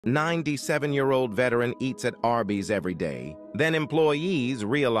97-year-old veteran eats at Arbys every day. Then employees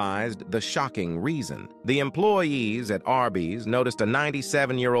realized the shocking reason. The employees at Arbys noticed a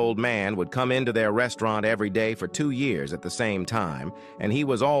 97-year-old man would come into their restaurant every day for 2 years at the same time, and he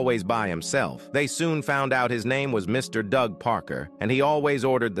was always by himself. They soon found out his name was Mr. Doug Parker, and he always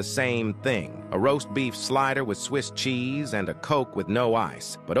ordered the same thing: a roast beef slider with Swiss cheese and a Coke with no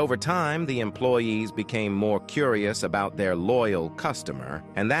ice. But over time, the employees became more curious about their loyal customer,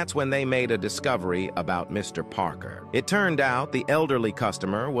 and that's when they made a discovery about Mr. Parker. It turned out the elderly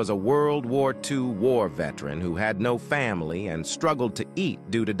customer was a World War II war veteran who had no family and struggled to eat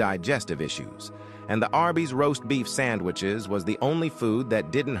due to digestive issues. And the Arbys roast beef sandwiches was the only food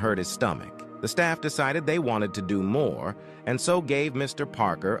that didn't hurt his stomach. The staff decided they wanted to do more, and so gave Mr.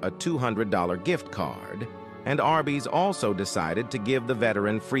 Parker a $200 gift card. And Arbys also decided to give the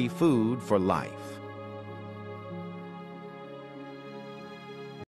veteran free food for life.